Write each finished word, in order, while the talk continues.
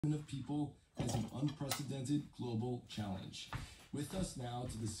of people as an unprecedented global challenge. With us now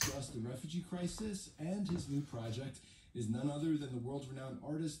to discuss the refugee crisis and his new project is none other than the world-renowned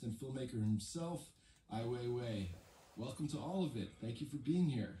artist and filmmaker himself, Ai Weiwei. Welcome to all of it. Thank you for being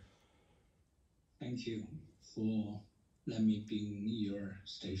here. Thank you for letting me be in your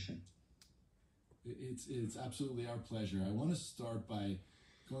station. It's absolutely our pleasure. I want to start by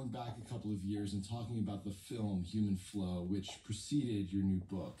going back a couple of years and talking about the film Human Flow, which preceded your new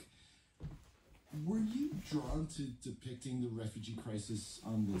book. Were you drawn to depicting the refugee crisis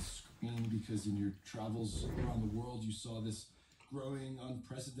on the screen because in your travels around the world you saw this growing,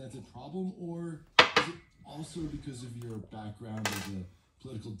 unprecedented problem, or is it also because of your background as a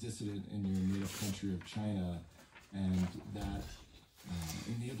political dissident in your native country of China, and that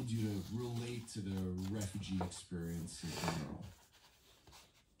enabled you to relate to the refugee experience in general?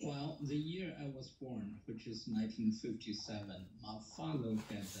 Well, the year I was born, which is 1957, my father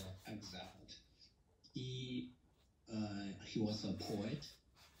got exiled. He was a poet,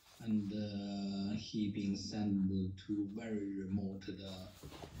 and he been sent to very remote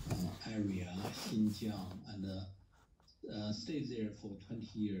area, Xinjiang, and stayed there for 20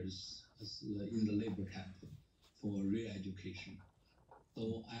 years in the labor camp for re-education.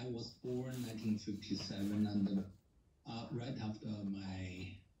 So I was born 1957, and right after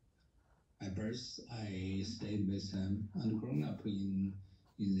my birth, I stayed with him and grown up in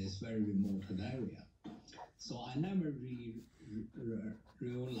this very remote area. So I never really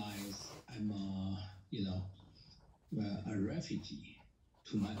realized I'm a refugee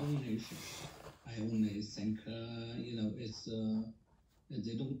to my own nation. I only think it's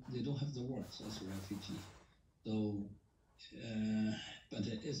they don't have the words as a refugee. So but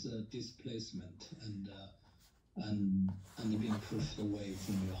it is a displacement and being pushed away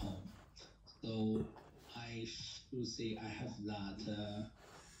from your home. So I should say I have that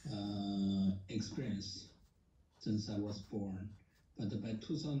experience since I was born. But by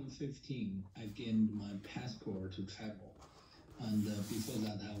 2015, I gained my passport to travel. And before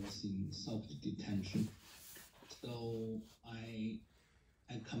that, I was in soft detention. So I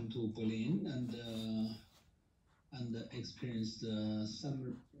come to Berlin and experienced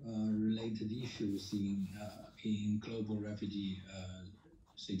some related issues in global refugee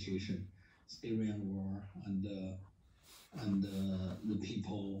situation, Syrian war, and the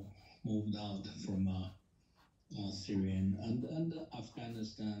people moved out from Syrian and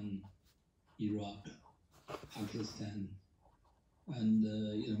Afghanistan, Iraq, Pakistan, and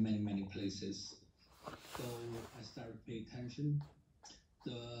many places. So I started to pay attention.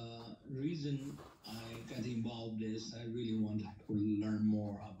 The reason I got involved is I really wanted to learn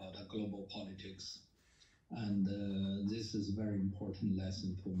more about global politics, and this is a very important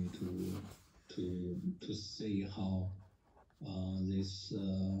lesson for me to see how this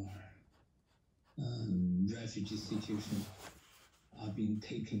refugee situation are being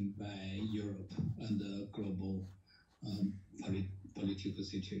taken by Europe and the global political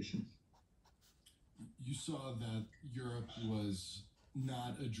situation. You saw that Europe was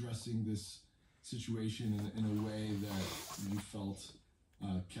not addressing this situation in a way that you felt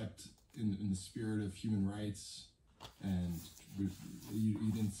kept in the spirit of human rights, and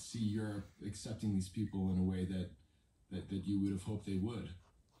you didn't see Europe accepting these people in a way that you would have hoped they would.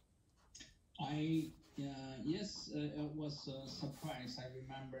 Yes, it was a surprise. I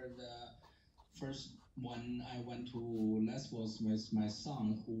remember the first when I went to Lesbos with my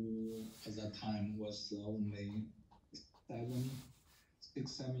son, who at that time was only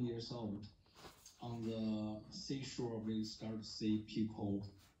 7 years old. On the seashore, we start to see people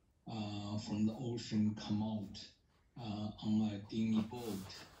from the ocean come out on a dinghy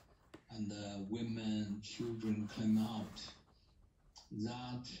boat, and women, children came out.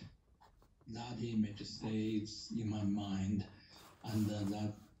 That image stays in my mind, and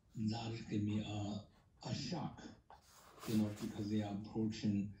that gave me a shock, because they are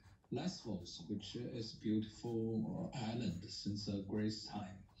approaching Lesbos, which is a beautiful island since a great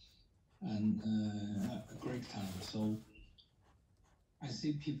time, and a great time. So I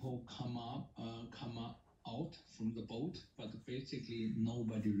see people come out from the boat, but basically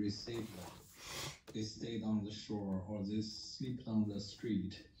nobody received them. They stayed on the shore or they slept on the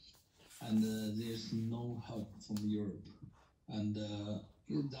street, and there's no help from Europe, and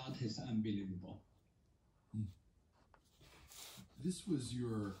that is unbelievable. This was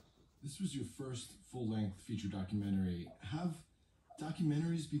your first full-length feature documentary. Have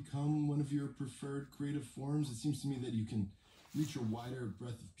documentaries become one of your preferred creative forms? It seems to me that you can reach a wider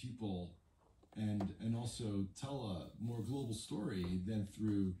breadth of people and also tell a more global story than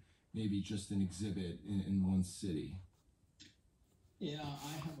through maybe just an exhibit in one city. Yeah,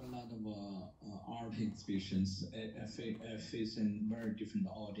 I have a lot of art exhibitions facing very different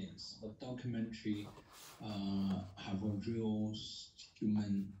audience. But documentary have a real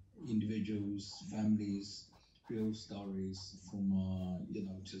human individuals, families, real stories from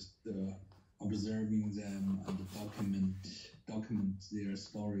just observing them and document their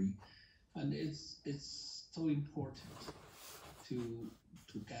story, and it's so important to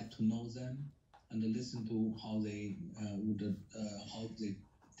get to know them and listen to how they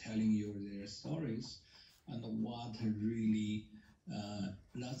telling you their stories, and what really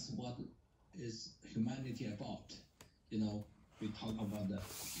that's what is humanity about. We talk about the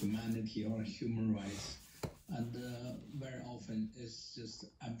humanity or human rights, and very often it's just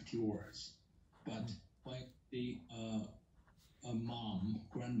empty words. But when a mom,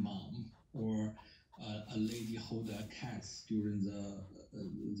 grandmom, or a lady hold a cat during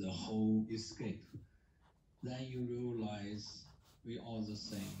the whole escape, then you realize we all the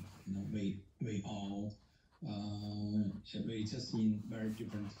same. We all we just in very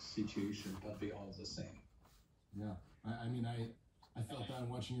different situation, but we all the same. Yeah, I mean, I felt that in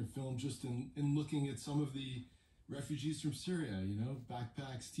watching your film, just in looking at some of the refugees from Syria,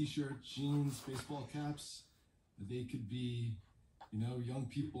 backpacks, t-shirts, jeans, baseball caps. They could be, young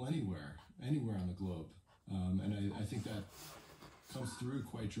people anywhere on the globe. And I think that comes through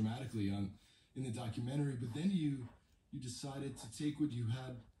quite dramatically in the documentary. But then you decided to take what you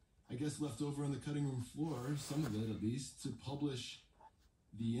had, I guess, left over on the cutting room floor, some of it at least, to publish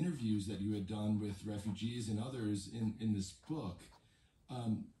the interviews that you had done with refugees and others in this book.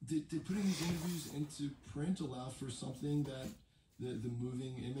 Did putting these interviews into print allow for something that the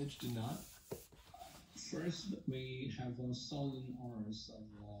moving image did not? First, we have 1,000 hours of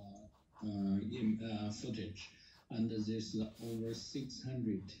footage, and there's over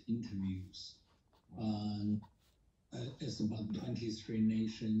 600 interviews. It's about 23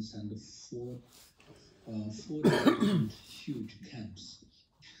 nations and 40 huge camps.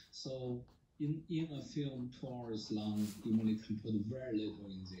 So in a film 2 hours long, you only can put very little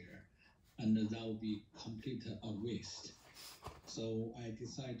in there, and that would be complete a waste. So I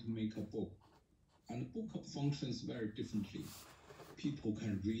decided to make a book, and the book functions very differently. People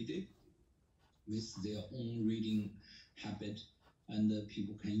can read it with their own reading habit, and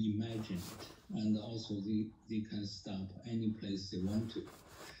people can imagine it, and also they can stop any place they want to,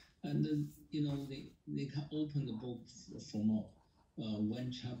 and they can open the book from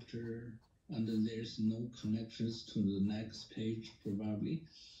one chapter, and there's no connections to the next page probably,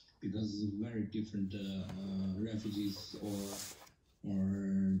 because very different refugees or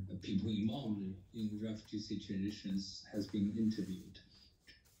people involved in refugee situations has been interviewed.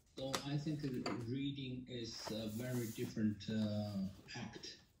 So I think reading is a very different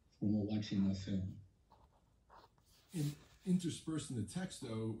act from watching a film. And interspersed in the text,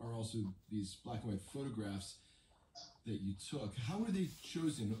 though, are also these black and white photographs that you took. How were they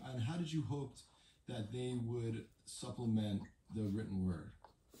chosen, and how did you hope that they would supplement the written word?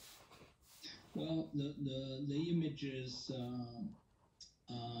 Well, the images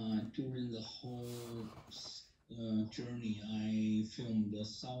during the whole journey, I filmed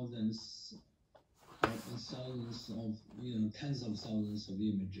thousands of tens of thousands of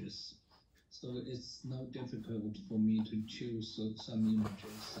images. So it's not difficult for me to choose some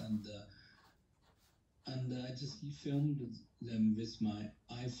images, and I just filmed them with my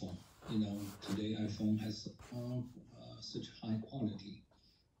iPhone. Today iPhone has such high quality,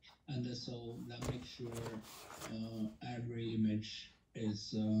 and so that makes sure every image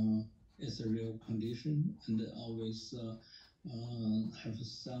is a real condition, and always have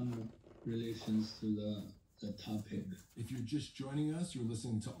some relations to the topic. If you're just joining us, you're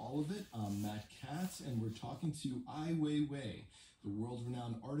listening to All of It. I'm Matt Katz, and we're talking to Ai Weiwei, the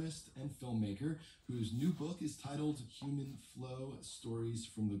world-renowned artist and filmmaker whose new book is titled Human Flow: Stories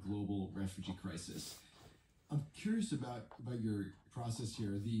from the Global Refugee Crisis. I'm curious about your process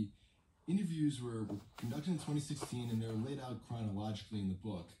here. The interviews were conducted in 2016, and they're laid out chronologically in the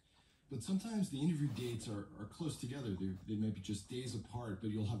book. But sometimes the interview dates are close together. They may be just days apart, but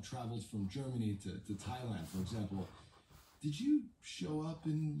you'll have traveled from Germany to Thailand, for example. Did you show up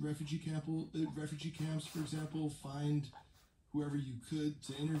in refugee camps, for example, find whoever you could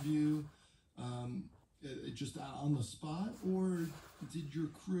to interview just on the spot? Or did your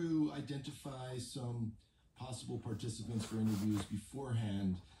crew identify some possible participants for interviews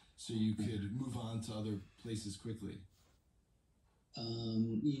beforehand so you could move on to other places quickly?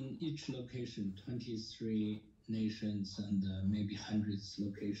 In each location, 23 nations and maybe hundreds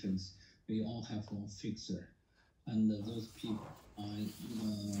locations, we all have a fixer, and those people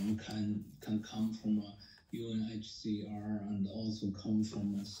can come from UNHCR and also come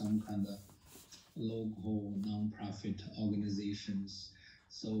from some kind of local non-profit organizations.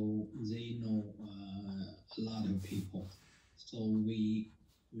 So they know a lot of people. So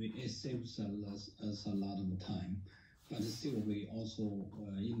it saves us a lot of time. But still, we also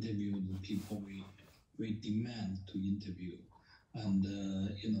interview the people we demand to interview. And,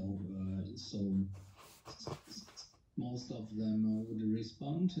 so most of them would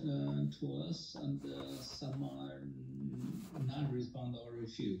respond to us, and some are not respond or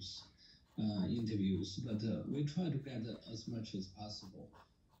refuse interviews. But we try to get as much as possible.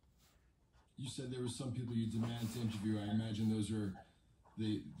 You said there were some people you demand to interview. I imagine those are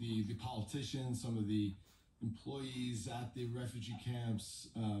the politicians, some of the employees at the refugee camps.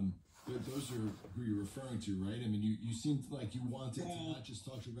 Those are who you're referring to, right? I mean, you seemed like you wanted to not just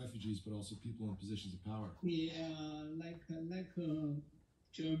talk to refugees, but also people in positions of power. Yeah, like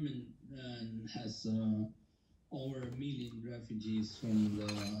German has over 1 million refugees from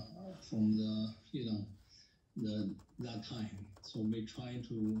that time. So we try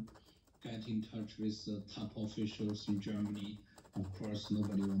to get in touch with the top officials in Germany. Of course,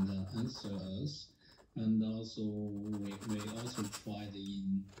 nobody want to answer us. And also, we also tried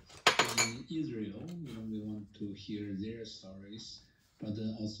in Israel. We want to hear their stories, but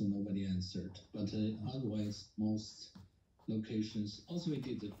also nobody answered. But otherwise, most locations. Also, we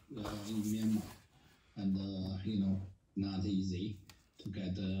did in Myanmar, and not easy to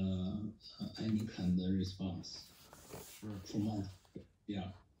get any kind of response from us. Yeah,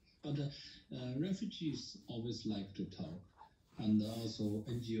 but refugees always like to talk, and also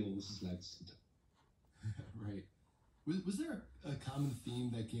NGOs likes to talk. Right. Was there a common theme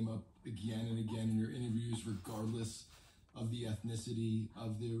that came up again and again in your interviews, regardless of the ethnicity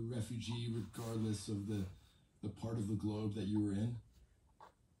of the refugee, regardless of the part of the globe that you were in?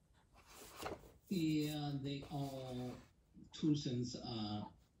 Yeah, they all, two things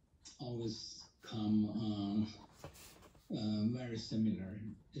always come very similar.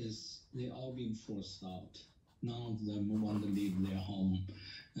 Is they all been forced out. None of them want to leave their home,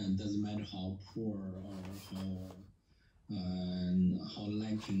 and doesn't matter how poor or how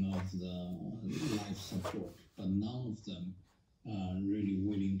lacking of the life support. But none of them are really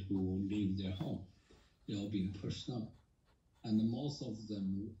willing to leave their home. They all been pushed out, and most of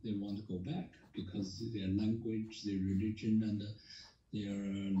them they want to go back because their language, their religion, and their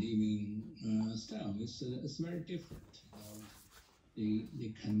living style is very different.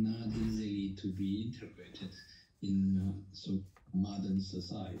 They cannot easily to be integrated in modern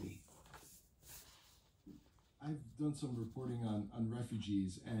society. I've done some reporting on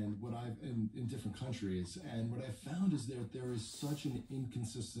refugees and what I've in different countries, and what I've found is that there is such an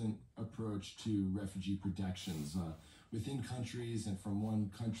inconsistent approach to refugee protections within countries and from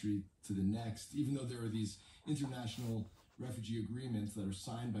one country to the next, even though there are these international refugee agreements that are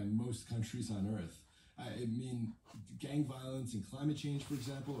signed by most countries on earth. I mean, gang violence and climate change, for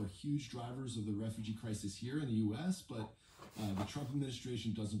example, are huge drivers of the refugee crisis here in the U.S., but the Trump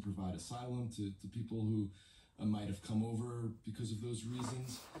administration doesn't provide asylum to people who might have come over because of those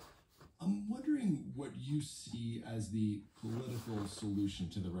reasons. I'm wondering what you see as the political solution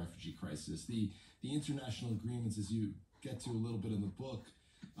to the refugee crisis. The international agreements, as you get to a little bit in the book,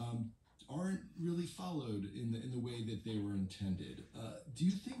 aren't really followed in the way that they were intended. Do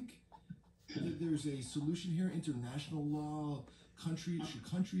you think that there's a solution here? International law, should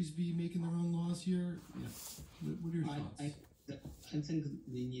countries be making their own laws here? Yeah. What are your thoughts? I think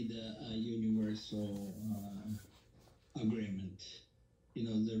we need a universal agreement.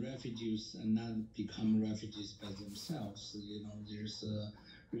 The refugees not become refugees by themselves. There's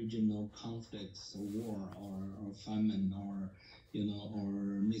regional conflicts, war, or famine, or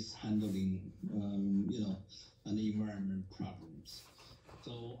mishandling, and environment problems.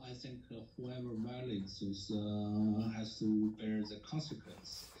 So I think whoever violates those has to bear the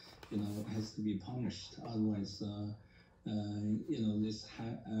consequence. Has to be punished. Otherwise, this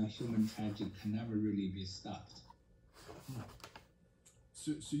human tragedy can never really be stopped.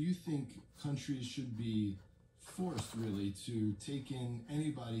 So you think countries should be forced, really, to take in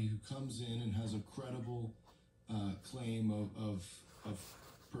anybody who comes in and has a credible claim of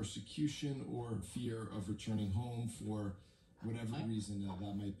persecution or fear of returning home for whatever reason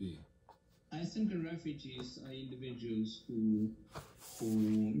that might be? I think refugees are individuals who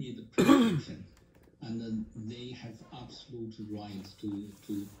need protection, and they have absolute right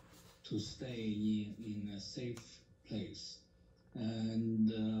to stay in a safe place.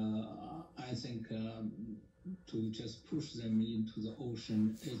 And I think to just push them into the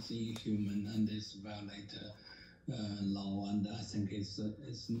ocean is inhuman and is violate law, and I think it's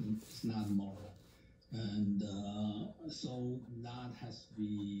not moral. and so that has to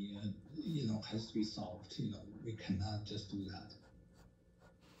be has to be solved. We cannot just do that.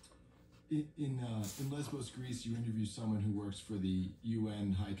 In Lesbos, Greece, you interview someone who works for the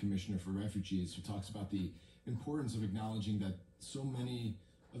UN High Commissioner for Refugees, who talks about the importance of acknowledging that so many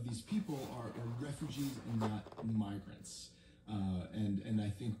of these people are refugees and not migrants. And I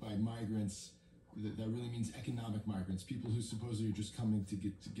think by migrants, that really means economic migrants, people who supposedly are just coming to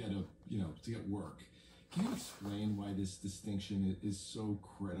get work. Can you explain why this distinction is so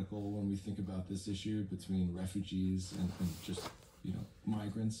critical when we think about this issue between refugees and just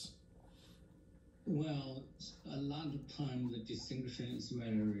migrants? Well, a lot of time the distinction is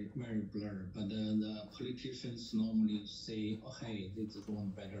very, very blurred, but the politicians normally say, "Oh, hey, they just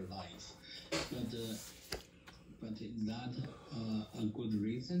want better life," but is that a good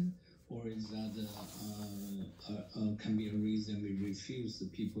reason, or is that can be a reason we refuse the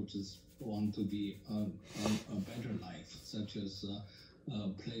people just want to be a better life, such as a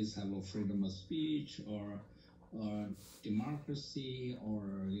place have a freedom of speech or democracy,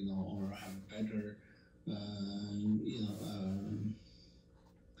 or have better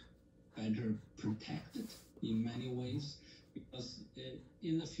better protected in many ways, because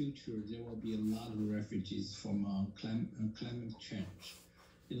in the future there will be a lot of refugees from climate change.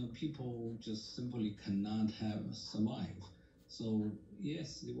 People just simply cannot have survive. So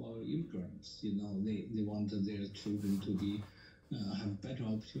yes, they were immigrants. They wanted their children to be have better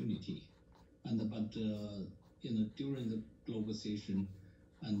opportunity, but during the globalization,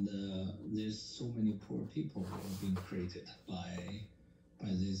 and there's so many poor people who are being created by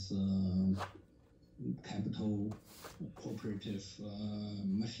this capital cooperative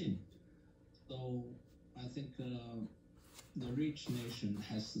machine. So I think the rich nation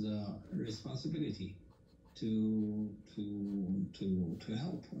has the responsibility to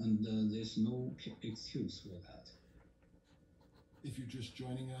help, and there's no excuse for that. If you're just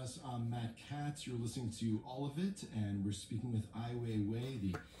joining us, I'm Matt Katz. You're listening to All of It, and we're speaking with Ai Weiwei,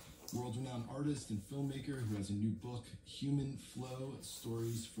 the world-renowned artist and filmmaker who has a new book, Human Flow: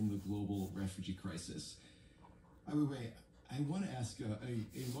 Stories from the Global Refugee Crisis. Ai Weiwei, I want to ask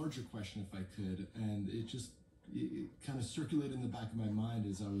a larger question, if I could, and it kind of circulated in the back of my mind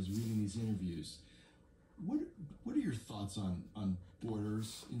as I was reading these interviews. What are your thoughts on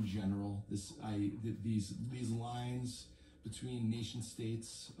borders in general? These lines between nation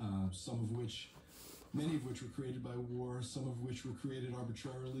states, many of which were created by war, some of which were created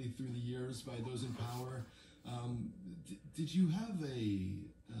arbitrarily through the years by those in power. Did you have a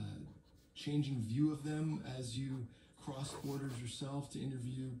changing view of them as you crossed borders yourself to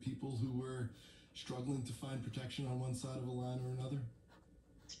interview people who were struggling to find protection on one side of a line or another?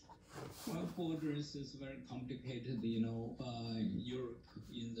 Well, borders is very complicated. Europe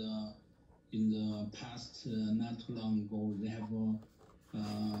in the past, not too long ago, they have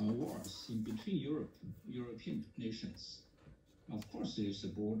wars in between European nations. Of course, there's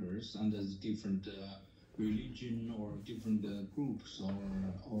borders, and there's different religion or different groups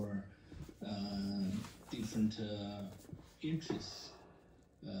or different interests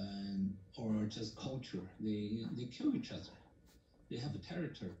or just culture. They kill each other. They have a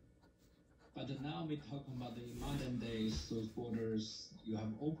territory. But now we're talking about the modern days, those borders, you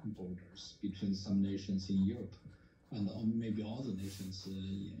have open borders between some nations in Europe, and maybe all the nations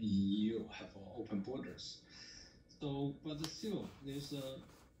in EU have open borders. So, but still, there's a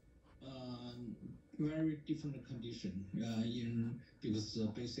very different condition because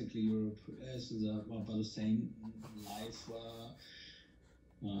basically Europe is about the same life,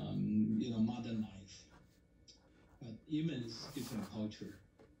 modern life, but even it's different culture.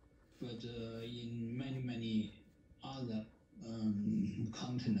 But in many other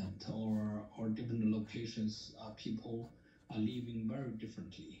continent or different locations, people are living very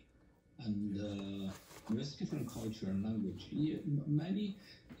differently, and with different culture and language.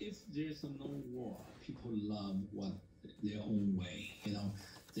 If there's no war, people love their own way.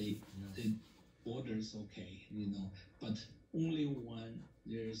 The borders okay, but only when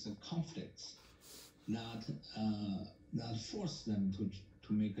there's a conflict that force them to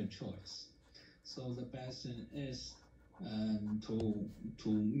make a choice. So the best thing is to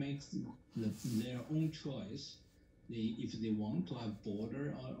make their own choice. If they want to have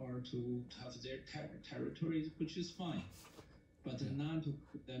border or to have their territories, which is fine, but not to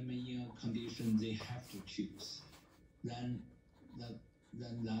put them in a condition they have to choose. Then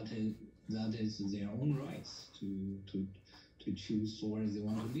that is their own rights to choose where they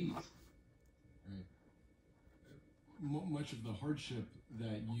want to live. Right. Much of the hardship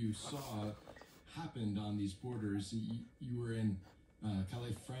that you saw happened on these borders. You were in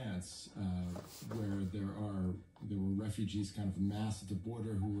Calais, France, where there were refugees kind of amassed at the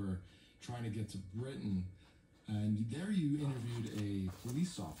border who were trying to get to Britain. And there you interviewed a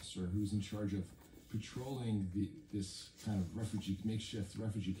police officer who's in charge of patrolling this kind of makeshift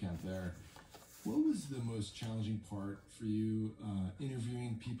refugee camp there. What was the most challenging part for you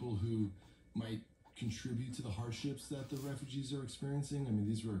interviewing people who might contribute to the hardships that the refugees are experiencing? I mean,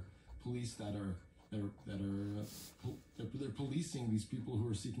 these were police they're policing these people who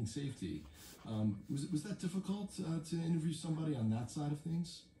are seeking safety. Was that difficult to interview somebody on that side of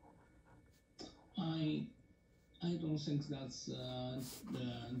things? I don't think that's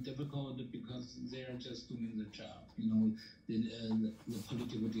difficult because they're just doing the job. You know, the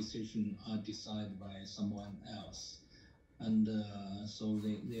political decision are decided by someone else, and so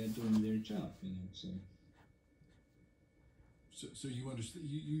they are doing their job. You know, so you understand.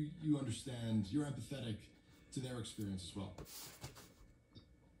 You understand. You're empathetic to their experience as well.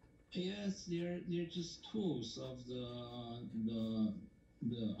 Yes, they're just tools of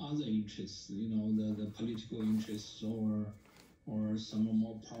the other interests, you know, the political interests or some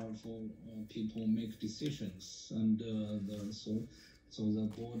more powerful people make decisions, and so the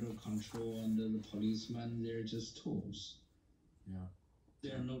border control and the policemen, they're just tools. Yeah,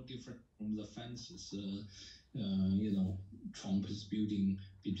 they are no different from the fences, you know, Trump is building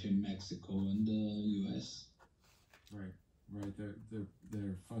between Mexico and the U.S. Right.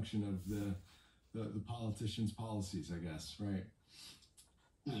 They're function of the politicians' policies, I guess. Right.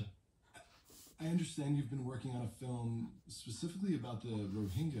 Yeah. I understand you've been working on a film specifically about the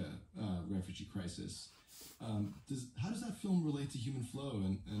Rohingya refugee crisis. How does that film relate to human flow,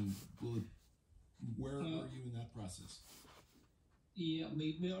 and where were you in that process? Yeah,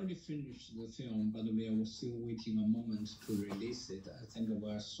 we already finished the film, but we are still waiting a moment to release it. I think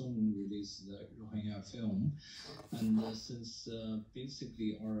we'll soon release the Rohingya film, and since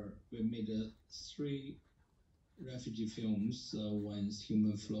basically we made 3 refugee films. One's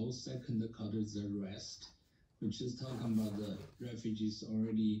Human Flow, second called The Rest, which is talking about the refugees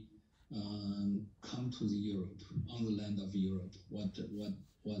already come to the Europe, on the land of Europe, what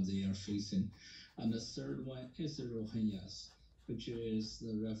they are facing. And the third one is the Rohingyas, which is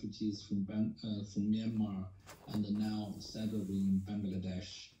the refugees from Myanmar and now settled in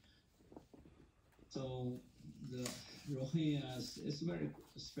Bangladesh. So the Rohingyas is a very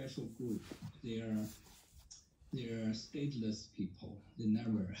special group. They're stateless people. They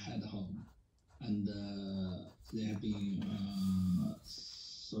never had home, and they have been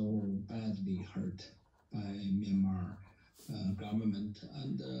so badly hurt by Myanmar government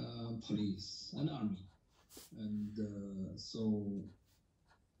and police and army, and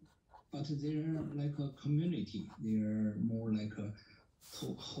but they're like a community. They're more like a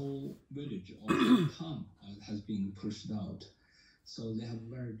whole village or town has been pushed out. So they have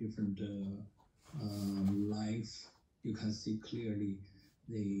very different life. You can see clearly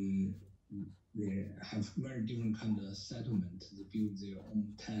they have very different kind of settlement. They build their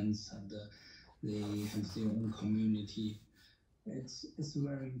own tents and they have their own community. It's a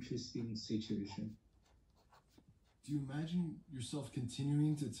very interesting situation. Do you imagine yourself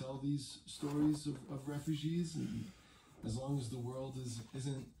continuing to tell these stories of refugees, and as long as the world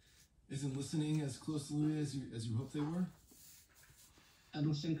isn't listening as closely as you hoped they were? I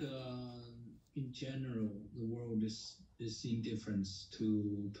don't think in general the world is indifferent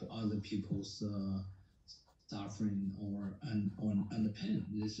to other people's suffering and pain.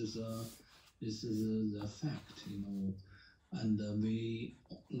 This is the fact, you know, and we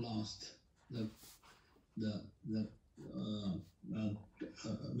lost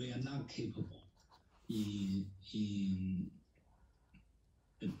we are not capable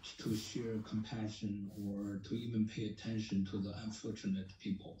to share compassion or to even pay attention to the unfortunate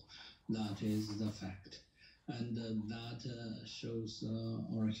people. That is the fact, and that shows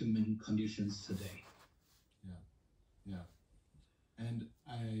our human conditions today. Yeah. And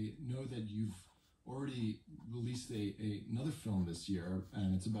I know that you've already released another film this year,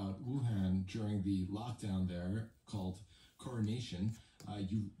 and it's about Wuhan during the lockdown there, called Coronation.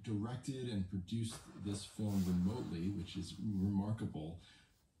 You directed and produced this film remotely, which is remarkable.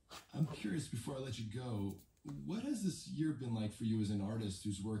 I'm curious, before I let you go, what has this year been like for you as an artist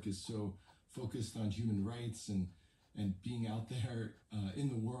whose work is so focused on human rights and being out there in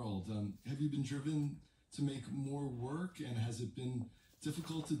the world? Have you been driven to make more work, and has it been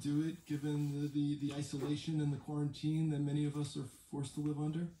difficult to do it given the isolation and the quarantine that many of us are forced to live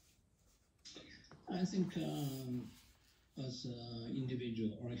under? I think as an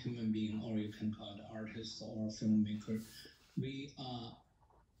individual or a human being, or you can call it artist or filmmaker, we are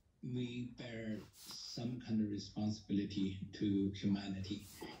we bear some kind of responsibility to humanity.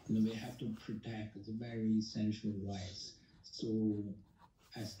 We have to protect the very essential rights. So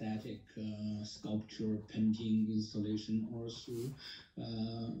aesthetic sculpture, painting, installation, or through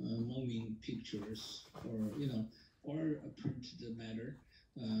moving pictures, or a printed matter,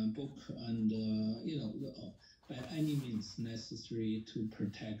 book, and by any means necessary to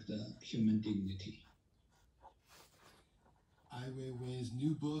protect human dignity. Ai Weiwei's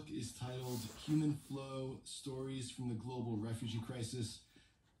new book is titled Human Flow: Stories from the Global Refugee Crisis.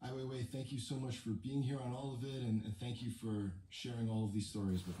 Ai Weiwei, thank you so much for being here on all of it, and thank you for sharing all of these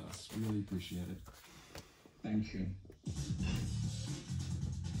stories with us. We really appreciate it. Thank you.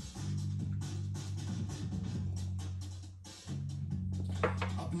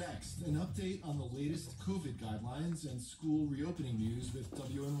 Up next, an update on the latest COVID guidelines and school reopening news with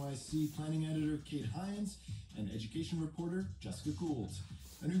WNYC planning editor Kate Hines and education reporter Jessica Gould.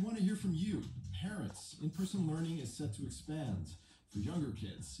 And we want to hear from you, parents. In-person learning is set to expand for younger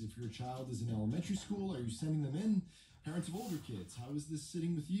kids. If your child is in elementary school, are you sending them in? Parents of older kids, how is this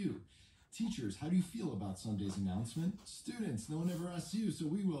sitting with you? Teachers, how do you feel about Sunday's announcement? Students, no one ever asks you, so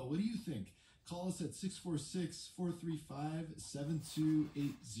we will. What do you think? Call us at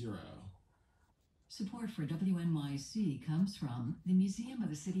 646-435-7280. Support for WNYC comes from the Museum of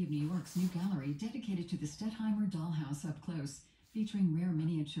the City of New York's new gallery dedicated to the Stettheimer dollhouse up close, featuring rare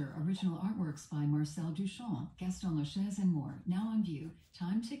miniature original artworks by Marcel Duchamp, Gaston Lachaise, and more. Now on view.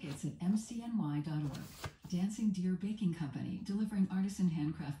 Time tickets at mcny.org. Dancing Deer Baking Company, delivering artisan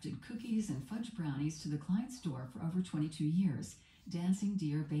handcrafted cookies and fudge brownies to the client's door for over 22 years. Dancing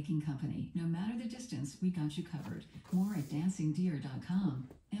Deer Baking Company. No matter the distance, we got you covered. More at dancingdeer.com.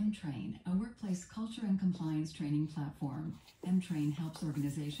 M-Train, a workplace culture and compliance training platform. M-Train helps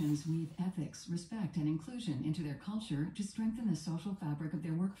organizations weave ethics, respect, and inclusion into their culture to strengthen the social fabric of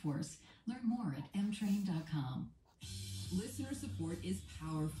their workforce. Learn more at mtrain.com. Listener support is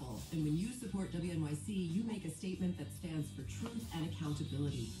powerful, and when you support WNYC, you make a statement that stands for truth and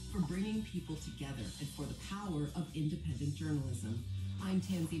accountability, for bringing people together, and for the power of independent journalism. I'm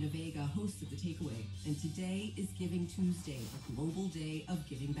Tanzina Vega, host of The Takeaway, and today is Giving Tuesday, a global day of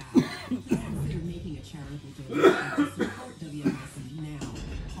giving back. Please consider making a charitable donation to support WNYC now.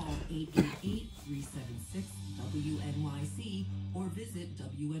 Call 888-376-WNYC or visit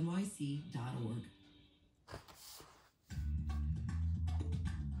WNYC.org.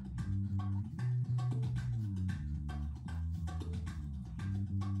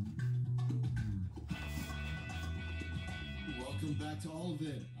 Welcome back to All of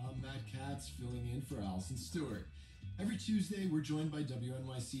It. I'm Matt Katz, filling in for Allison Stewart. Every Tuesday, we're joined by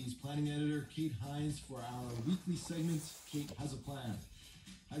WNYC's planning editor, Kate Hines, for our weekly segment, Kate Has a Plan.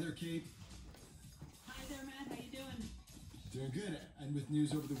 Hi there, Kate. Hi there, Matt. How you doing? Doing good. And with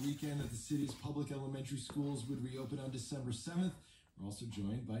news over the weekend that the city's public elementary schools would reopen on December 7th, we're also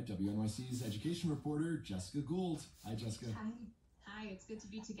joined by WNYC's education reporter, Jessica Gould. Hi, Jessica. Hi. Hi, it's good to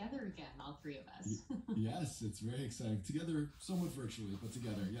be together again, all three of us. Yes, it's very exciting. Together, somewhat virtually, but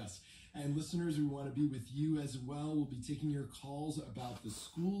together, yes. And listeners, we want to be with you as well. We'll be taking your calls about the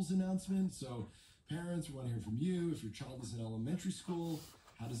school's announcement. So parents, we want to hear from you. If your child is in elementary school,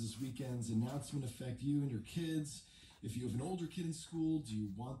 how does this weekend's announcement affect you and your kids? If you have an older kid in school, do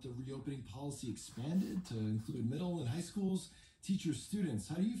you want the reopening policy expanded to include middle and high schools? Teachers, students,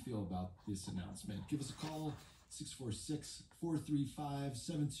 how do you feel about this announcement? Give us a call.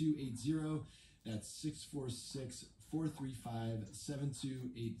 646-435-7280. That's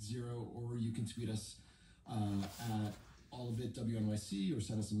 646-435-7280. Or you can tweet us at All of It WNYC or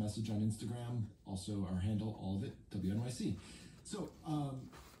send us a message on Instagram. Also, our handle, All of It WNYC. So,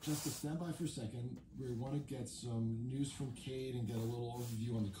 just to stand by for a second, we want to get some news from Kate and get a little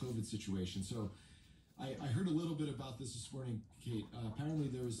overview on the COVID situation. So, I heard a little bit about this morning, Kate. Apparently,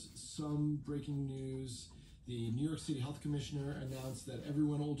 there was some breaking news. The New York City Health Commissioner announced that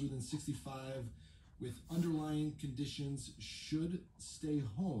everyone older than 65 with underlying conditions should stay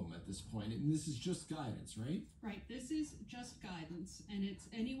home at this point. And this is just guidance, right? Right. This is just guidance, and it's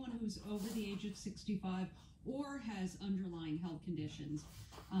anyone who's over the age of 65 or has underlying health conditions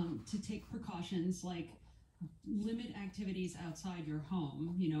to take precautions like limit activities outside your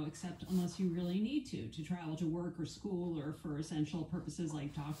home, except unless you really need to travel to work or school or for essential purposes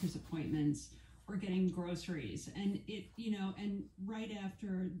like doctor's appointments or getting groceries. And and right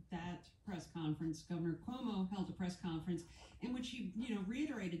after that press conference, Governor Cuomo held a press conference in which he,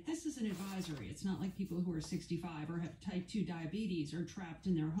 reiterated this is an advisory. It's not like people who are 65 or have type 2 diabetes are trapped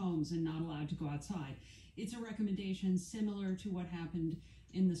in their homes and not allowed to go outside. It's a recommendation similar to what happened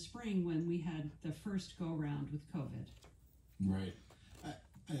in the spring when we had the first go-round with COVID. Right.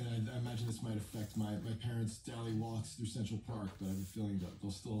 And I imagine this might affect my parents' daily walks through Central Park, but I have a feeling that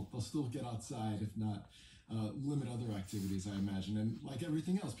they'll still get outside, if not limit other activities, I imagine. And like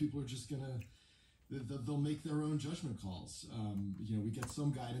everything else, people are just they'll make their own judgment calls. We get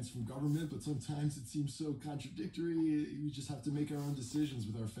some guidance from government, but sometimes it seems so contradictory. We just have to make our own decisions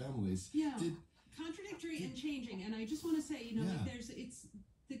with our families. Yeah, contradictory and changing. And I just want to say,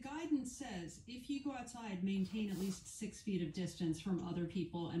 the guidance says if you go outside, maintain at least 6 feet of distance from other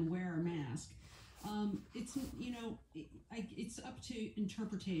people and wear a mask. It's up to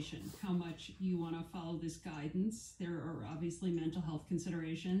interpretation how much you want to follow this guidance. There are obviously mental health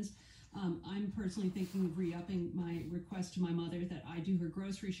considerations. I'm personally thinking of re-upping my request to my mother that I do her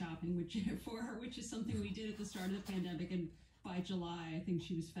grocery shopping for her, which is something we did at the start of the pandemic. And by July, I think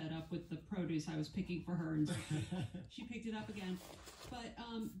she was fed up with the produce I was picking for her, and so she picked it up again. But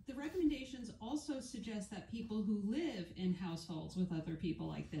the recommendations also suggest that people who live in households with other people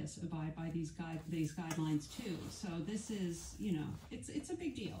like this abide by these guidelines too. So this is, it's a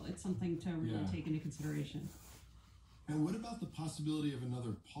big deal. It's something to really take into consideration. And what about the possibility of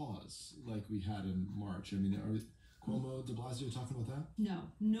another pause like we had in March? I mean, are Cuomo, de Blasio talking about that?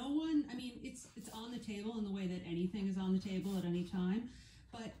 No one. I mean, it's on the table in the way that anything is on the table at any time.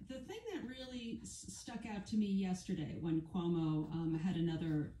 But the thing that really stuck out to me yesterday when Cuomo had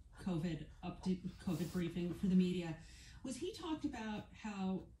another COVID briefing for the media was he talked about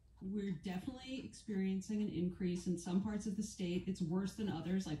how we're definitely experiencing an increase in some parts of the state. It's worse than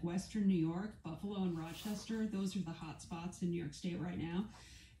others, like Western New York, Buffalo, and Rochester. Those are the hot spots in New York State right now.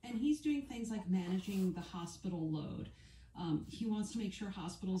 And he's doing things like managing the hospital load. He wants to make sure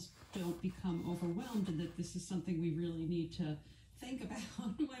hospitals don't become overwhelmed and that this is something we really need to think about.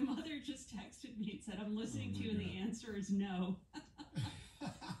 My mother just texted me and said, I'm listening to you, and the answer is no.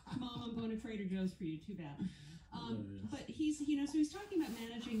 Mom, I'm going to Trader Joe's for you. Too bad. But he's talking about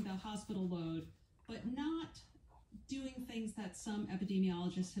managing the hospital load, but not doing things that some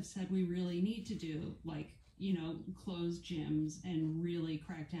epidemiologists have said we really need to do, like, close gyms and really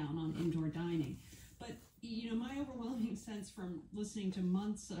crack down on indoor dining. But, my overwhelming sense from listening to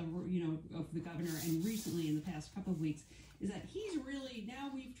months of the governor and recently in the past couple of weeks is that he's really, now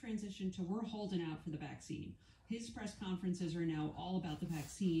we've transitioned to we're holding out for the vaccine. His press conferences are now all about the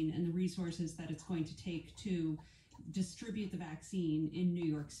vaccine and the resources that it's going to take to distribute the vaccine in New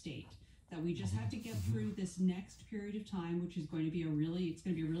York State. That we just have to get through this next period of time, which is going to be a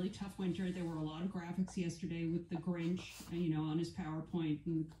really tough winter. There were a lot of graphics yesterday with the Grinch, on his PowerPoint,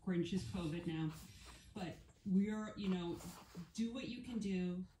 and the Grinch is COVID now. But we're, do what you can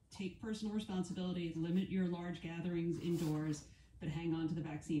do, take personal responsibility, limit your large gatherings indoors, but hang on to the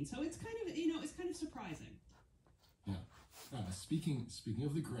vaccine. So it's kind of surprising. Yeah. Speaking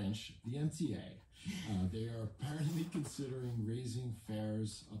of the Grinch, the MTA, they are apparently considering raising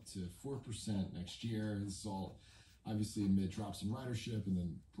fares up to 4% next year. This is all obviously amid drops in ridership and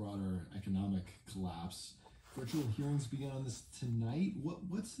then broader economic collapse. Virtual hearings begin on this tonight.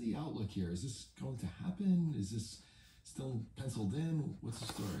 What's the outlook here? Is this going to happen? Is this still penciled in? What's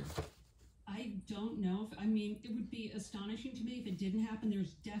the story? I don't know. It would be astonishing to me if it didn't happen.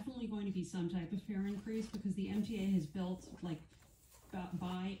 There's definitely going to be some type of fare increase because the MTA has built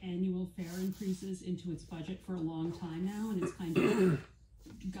biannual fare increases into its budget for a long time now, and it's kind of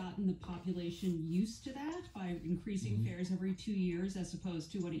gotten the population used to that by increasing fares every 2 years as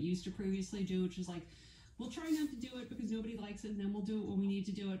opposed to what it used to previously do, which is like, we'll try not to do it because nobody likes it, and then we'll do it when we need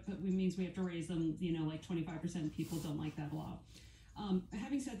to do it, but it means we have to raise them, like 25%. People don't like that a lot.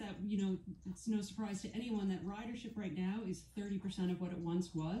 Having said that, it's no surprise to anyone that ridership right now is 30% of what it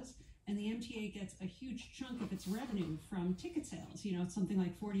once was, and the MTA gets a huge chunk of its revenue from ticket sales. It's something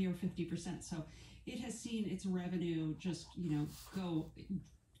like 40 or 50%. So it has seen its revenue just, go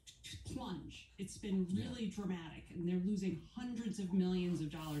plunge. It's been really dramatic, and they're losing hundreds of millions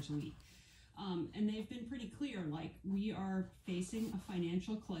of dollars a week. And they've been pretty clear, like, we are facing a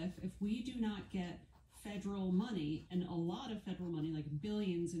financial cliff. If we do not get federal money, and a lot of federal money, like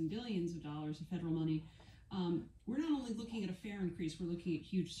billions and billions of dollars of federal money, we're not only looking at a fare increase, we're looking at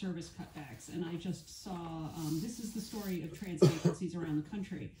huge service cutbacks. And I just saw, this is the story of transit agencies around the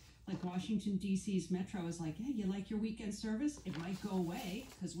country. Like Washington, D.C.'s Metro is like, hey, you like your weekend service? It might go away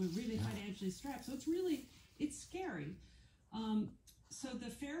because we're really financially strapped. So it's scary. So the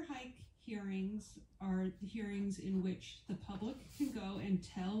fare hike hearings are hearings in which the public can go and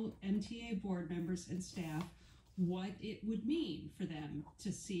tell MTA board members and staff what it would mean for them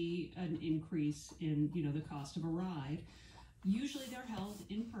to see an increase in, the cost of a ride. Usually they're held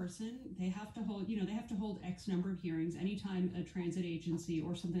in person. They have to hold, they have to hold X number of hearings. Anytime a transit agency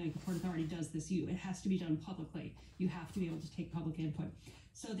or something like the Port Authority does this, it has to be done publicly. You have to be able to take public input.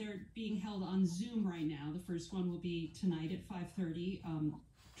 So they're being held on Zoom right now. The first one will be tonight at 5:30.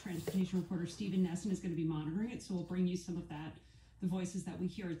 Transportation reporter Stephen Nesson is going to be monitoring it, so we'll bring you some of that, the voices that we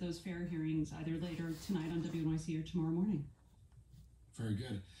hear at those fair hearings, either later tonight on WNYC or tomorrow morning. Very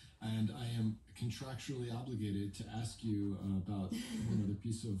good. And I am contractually obligated to ask you about one other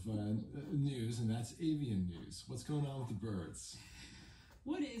piece of news, and that's avian news. What's going on with the birds?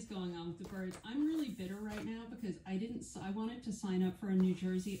 What is going on with the birds? I'm really bitter right now because I wanted to sign up for a New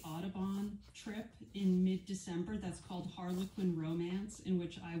Jersey Audubon trip in mid-December that's called Harlequin Romance, in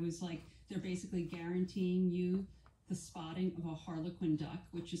which I was like, they're basically guaranteeing you the spotting of a harlequin duck,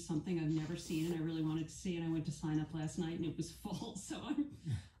 which is something I've never seen and I really wanted to see, and I went to sign up last night and it was full. So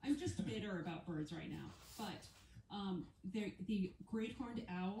I'm just bitter about birds right now. But the great horned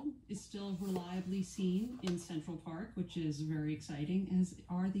owl is still reliably seen in Central Park, which is very exciting, as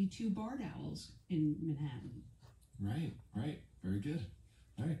are the two barred owls in Manhattan. Right. Very good.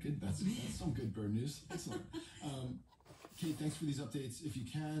 All right, good. That's some good bird news. Excellent. Kate, thanks for these updates. If you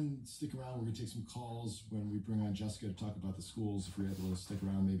can, stick around. We're going to take some calls when we bring on Jessica to talk about the schools. If you're able to stick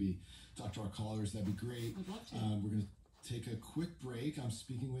around, maybe talk to our callers, that'd be great. I'd love to. We're going to take a quick break. I'm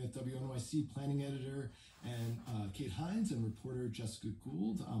speaking with WNYC planning editor and Kate Hines and reporter Jessica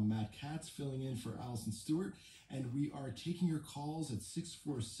Gould. I'm Matt Katz filling in for Allison Stewart, and we are taking your calls at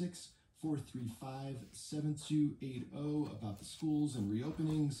 646-435-7280 about the schools and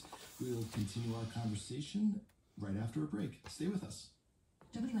reopenings. We'll continue our conversation right after a break. Stay with us.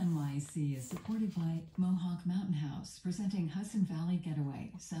 WNYC is supported by Mohawk Mountain House, presenting Hudson Valley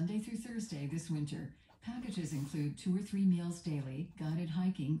Getaway, Sunday through Thursday this winter. Packages include 2 or 3 meals daily, guided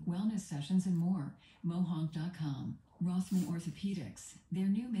hiking, wellness sessions, and more. Mohawk.com. Rothman Orthopedics. Their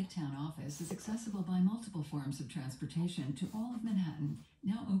new Midtown office is accessible by multiple forms of transportation to all of Manhattan.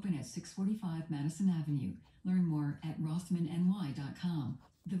 Now open at 645 Madison Avenue. Learn more at rothmanny.com.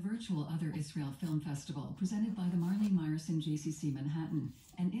 The virtual Other Israel Film Festival, presented by the Marlene Meyerson JCC Manhattan,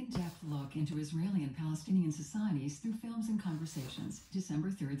 an in-depth look into Israeli and Palestinian societies through films and conversations,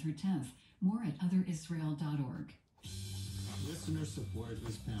 December 3rd through 10th. More at otherisrael.org. Listener support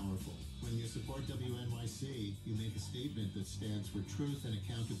is powerful. When you support WNYC, you make a statement that stands for truth and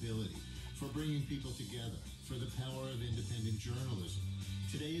accountability, for bringing people together, for the power of independent journalism.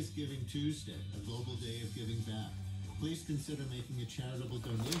 Today is Giving Tuesday, a global day of giving back. Please consider making a charitable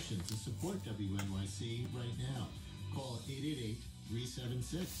donation to support WNYC right now. Call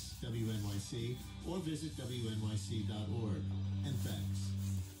 888-376-WNYC or visit WNYC.org. And thanks.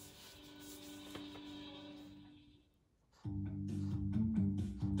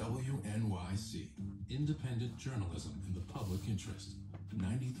 WNYC, independent journalism in the public interest.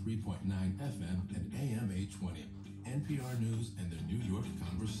 93.9 FM and AM 820. NPR News and the New York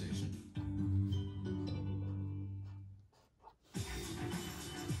Conversation.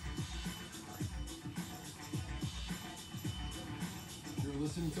 You're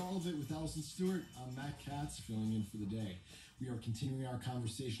listening to All of It with Allison Stewart. I'm Matt Katz, filling in for the day. We are continuing our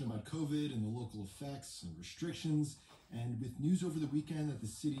conversation about COVID and the local effects and restrictions, and with news over the weekend that the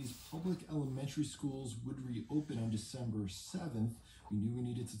city's public elementary schools would reopen on December 7th, we knew we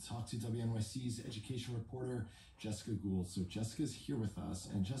needed to talk to WNYC's education reporter, Jessica Gould. So Jessica's here with us.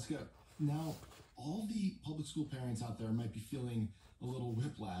 And Jessica, now all the public school parents out there might be feeling a little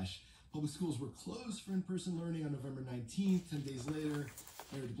whiplash. Public schools were closed for in-person learning on November 19th. 10 days later,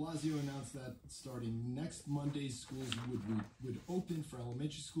 Mayor de Blasio announced that starting next Monday, schools would open for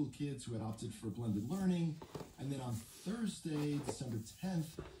elementary school kids who had opted for blended learning. And then on Thursday, December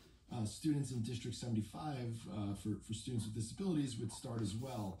 10th, students in District 75 for students with disabilities would start as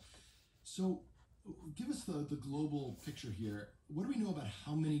well. So give us the global picture here. What do we know about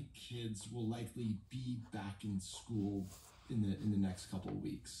how many kids will likely be back in school in the next couple of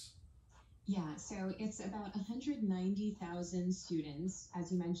weeks? Yeah, so it's about 190,000 students,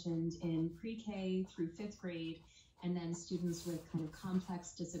 as you mentioned, in pre-K through 5th grade, and then students with kind of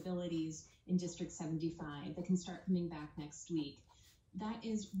complex disabilities in District 75 that can start coming back next week. That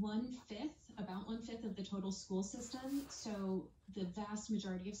is about one fifth of the total school system. So the vast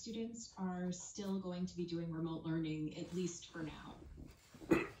majority of students are still going to be doing remote learning, at least for now.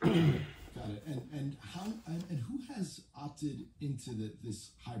 Got it. And who has opted into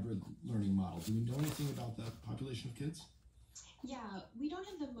this hybrid learning model? Do we know anything about that population of kids? Yeah, we don't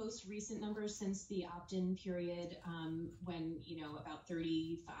have the most recent numbers since the opt-in period, when about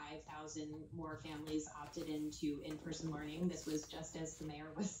 35,000 more families opted into in-person learning. This was just as the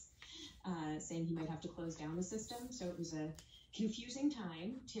mayor was saying he might have to close down the system, so it was confusing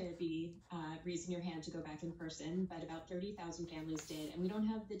time to be raising your hand to go back in person, but about 30,000 families did. And we don't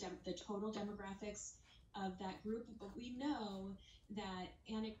have the total demographics of that group, but we know that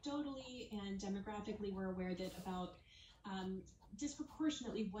anecdotally and demographically, we're aware that about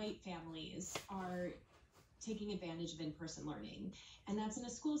disproportionately white families are taking advantage of in-person learning. And that's in a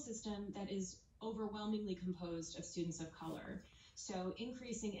school system that is overwhelmingly composed of students of color. So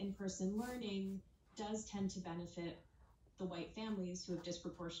increasing in-person learning does tend to benefit the white families who have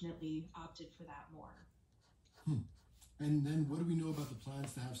disproportionately opted for that more. And then what do we know about the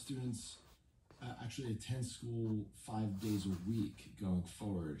plans to have students actually attend school 5 days a week going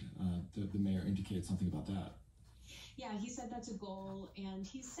forward? The mayor indicated something about that. Yeah, he said that's a goal, and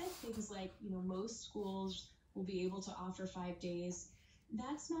he said things like, most schools will be able to offer 5 days.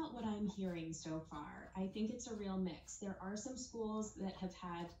 That's not what I'm hearing so far. I think it's a real mix. There are some schools that have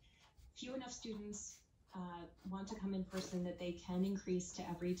had few enough students want to come in person that they can increase to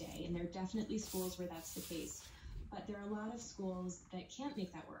every day, and there are definitely schools where that's the case. But there are a lot of schools that can't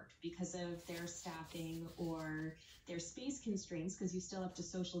make that work because of their staffing or their space constraints, because you still have to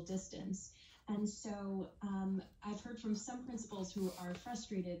social distance. And so I've heard from some principals who are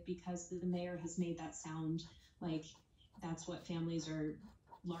frustrated because the mayor has made that sound like that's what families are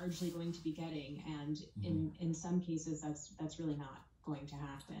largely going to be getting. And in some cases, that's really not going to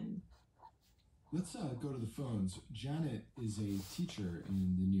happen. Let's go to the phones. Janet is a teacher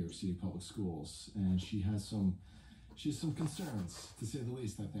in the New York City Public Schools, and she has some concerns, to say the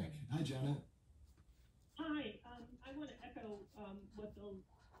least, I think. Hi, Janet. Hi. I want to echo what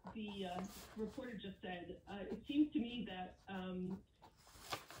the reporter just said. It seems to me that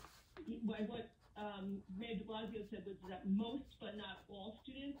what Mayor de Blasio said was that most, but not all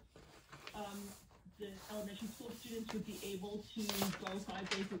students, the elementary school students would be able to go 5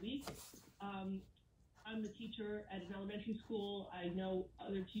 days a week. I'm the teacher at an elementary school. I know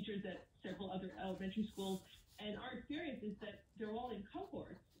other teachers at several other elementary schools, and our experience is that they're all in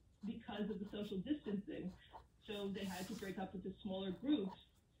cohorts because of the social distancing. So they had to break up into smaller groups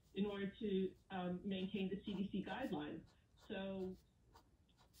in order to maintain the CDC guidelines. So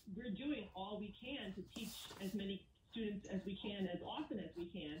we're doing all we can to teach as many students as we can, as often as we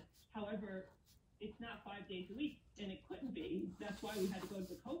can. However, it's not 5 days a week, and it couldn't be. That's why we had to go to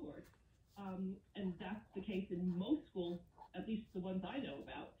the cohorts. And that's the case in most schools, at least the ones I know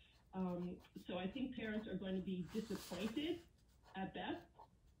about. So I think parents are going to be disappointed at best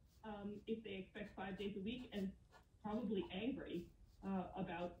if they expect 5 days a week, and probably angry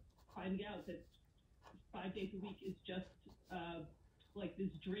about finding out that 5 days a week is just like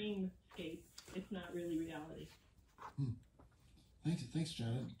this dreamscape. It's not really reality. Thanks,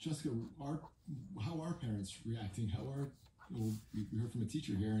 Janet. Jessica, how are parents reacting? We heard from a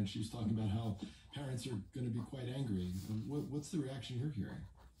teacher here, and she was talking about how parents are going to be quite angry. What's the reaction you're hearing?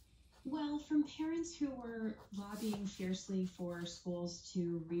 Well, from parents who were lobbying fiercely for schools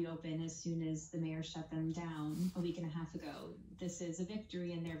to reopen as soon as the mayor shut them down a week and a half ago, this is a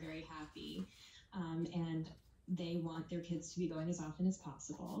victory, and they're very happy. And they want their kids to be going as often as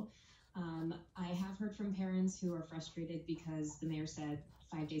possible. I have heard from parents who are frustrated because the mayor said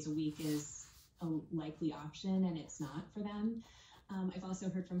 5 days a week is a likely option, and it's not for them. I've also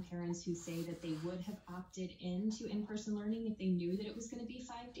heard from parents who say that they would have opted into in-person learning if they knew that it was going to be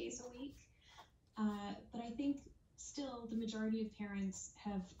 5 days a week. But I think still the majority of parents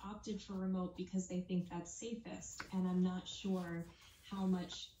have opted for remote because they think that's safest. And I'm not sure how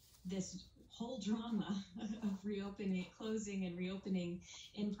much this whole drama of closing and reopening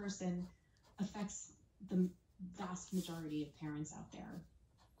in person affects the vast majority of parents out there.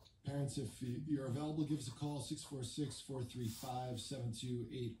 Parents, if you're available, give us a call,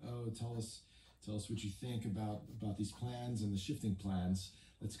 646-435-7280. Tell us what you think about these plans and the shifting plans.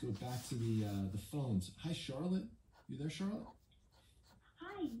 Let's go back to the phones. Hi, Charlotte. You there, Charlotte?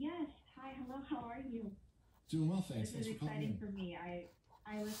 Hi, yes. Hi, hello, how are you? Doing well, thanks. This is Thanks for calling exciting in. for me.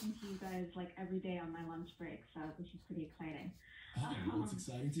 I listen to you guys like every day on my lunch break, so this is pretty exciting. Hi, it's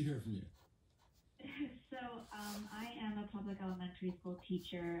exciting to hear from you. So I am a public elementary school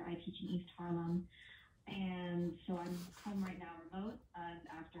teacher. I teach in East Harlem. And so I'm home right now remote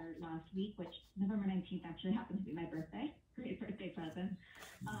after last week, which November 19th actually happened to be my birthday. Great birthday present.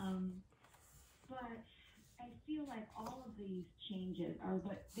 But I feel like all of these changes are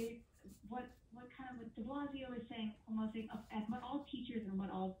what de Blasio is saying, almost saying, and what all teachers and what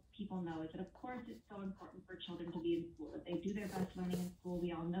all people know is that, of course, it's so important for children to be in school, that they do their best learning in school.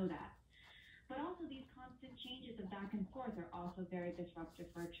 We all know that. But also these constant changes of back and forth are also very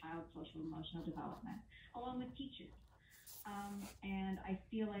disruptive for a child's social emotional development, along with teachers. And I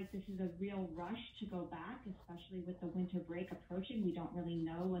feel like this is a real rush to go back, especially with the winter break approaching. We don't really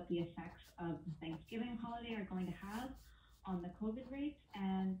know what the effects of the Thanksgiving holiday are going to have on the COVID rates.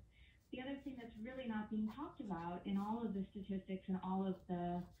 And the other thing that's really not being talked about in all of the statistics and all of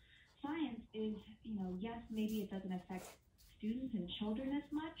the science is, yes, maybe it doesn't affect students and children as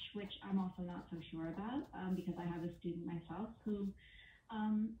much, which I'm also not so sure about because I have a student myself who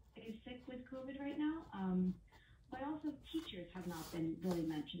is sick with COVID right now. But also teachers have not been really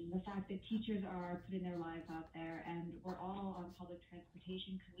mentioned. The fact that teachers are putting their lives out there and we're all on public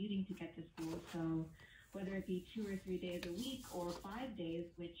transportation commuting to get to school. So whether it be 2 or 3 days a week or 5 days,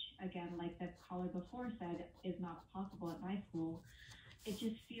 which again, like the caller before said, is not possible at my school, it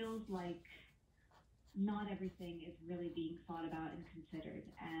just feels like not everything is really being thought about and considered.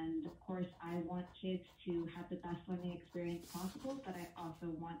 And of course, I want kids to have the best learning experience possible, but I also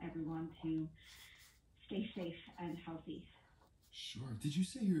want everyone to stay safe and healthy. Sure. Did you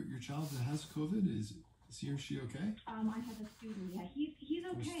say your child that has COVID, is he or she okay? I have a student. Yeah, he's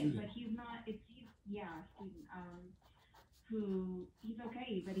okay, but he's not. A student. Who he's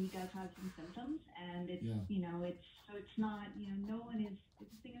okay, but he does have some symptoms, and it's it's not no one is. The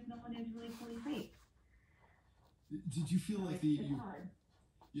thing is, no one is really fully safe. Did you feel like it's hard.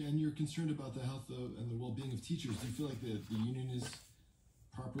 Yeah, and you're concerned about the health and the well-being of teachers. Do you feel like the union is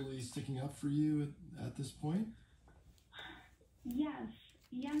properly sticking up for you at this point? Yes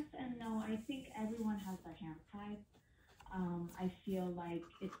and no. I think everyone has their hands tied. I feel like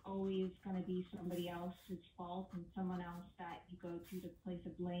it's always going to be somebody else's fault and someone else that you go to place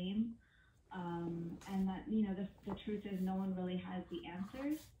of blame. And that, the truth is no one really has the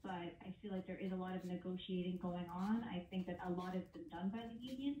answers, but I feel like there is a lot of negotiating going on. I think that a lot has been done by the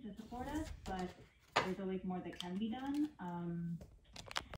union to support us, but there's always more that can be done.